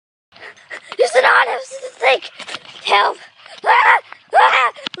It's an autistic. Help.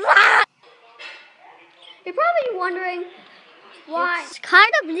 You're probably wondering why. It's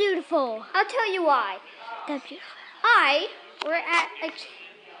kind of beautiful. I'll tell you why. That's beautiful. We're at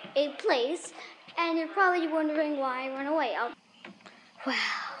a place, and you're probably wondering why I run away. Wow.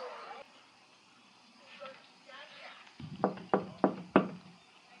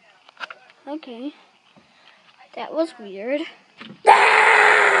 Okay. That was weird.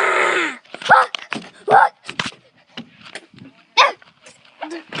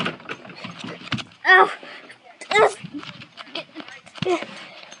 Oh.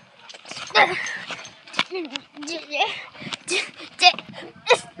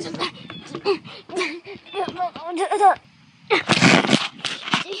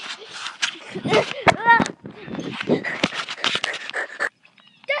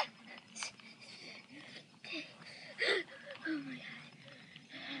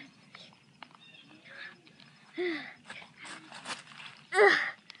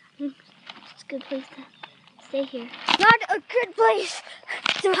 It's a good place to stay here. Not a good place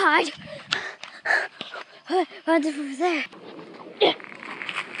to hide. What's over there?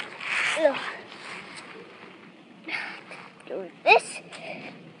 Go with this.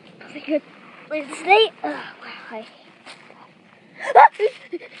 It's a good place to stay. Wow.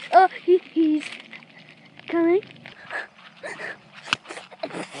 Oh, he's coming.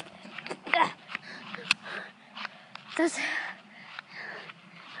 Does.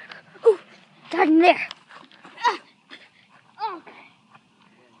 Oh, got him there. Okay.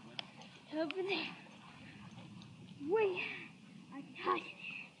 Over there. Wait. I can hide in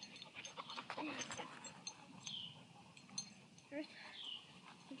here. First,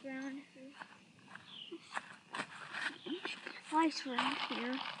 the ground. Ice around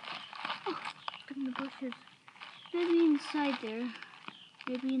here. Oh, look in the bushes. Maybe inside there.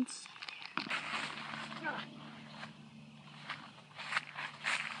 Maybe inside there.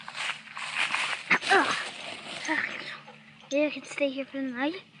 Maybe I can stay here for the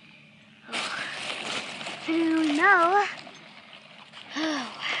night. Oh, I don't really know. Oh, wow.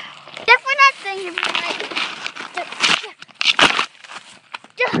 Definitely not staying here for the night.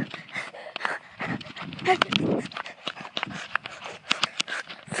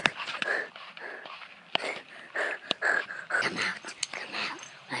 Come out,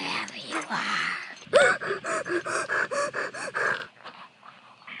 wherever you are.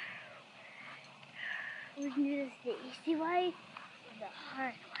 We can do this the easy way or the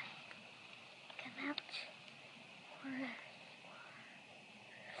hard way. Come out.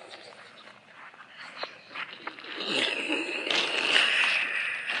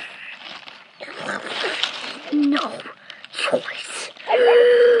 No choice.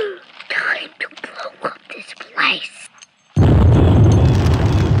 Time to blow up this place.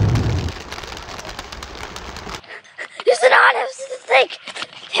 It's an autistic.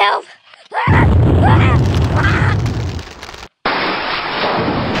 Help.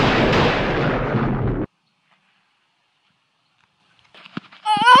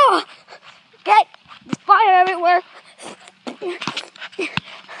 Oh! Okay, there's fire everywhere.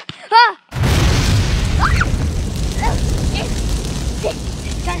 Ah!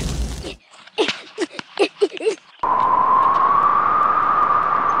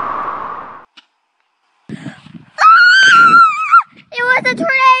 It was a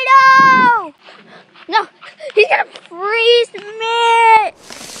tornado! No, he's gonna freeze me!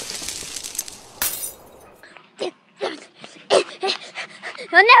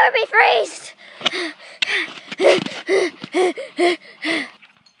 He'll never be freezed!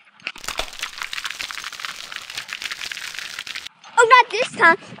 Oh, not this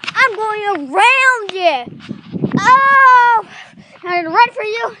time! I'm going around you! Oh! I'm gonna run for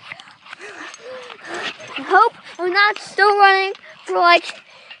you! I hope I'm not still running for like,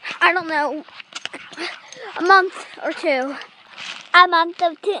 I don't know, a month or two. A month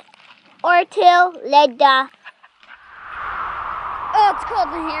or two later. Oh, it's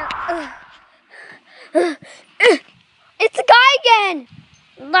cold in here. It's a guy again.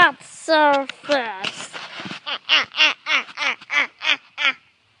 Not so fast.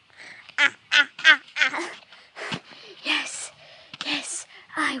 Yes,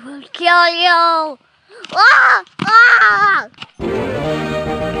 I will kill you. Ah! Ah!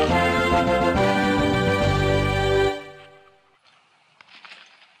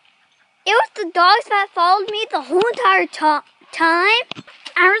 It was the dogs that followed me the whole entire time.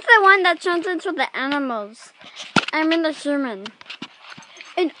 I was the one that jumped into the animals. I'm in the Sherman.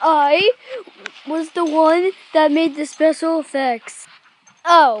 And I was the one that made the special effects.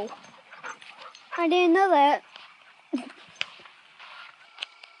 Oh. I didn't know that.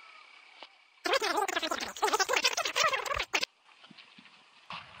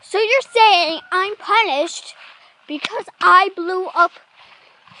 saying I'm punished because I blew up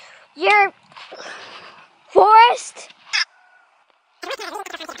your forest?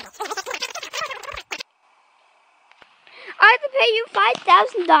 I have to pay you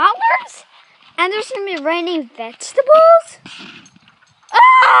 $5,000? And there's going to be raining vegetables?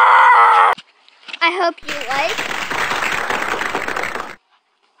 Ah! I hope you like.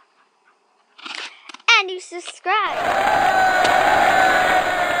 And you subscribe.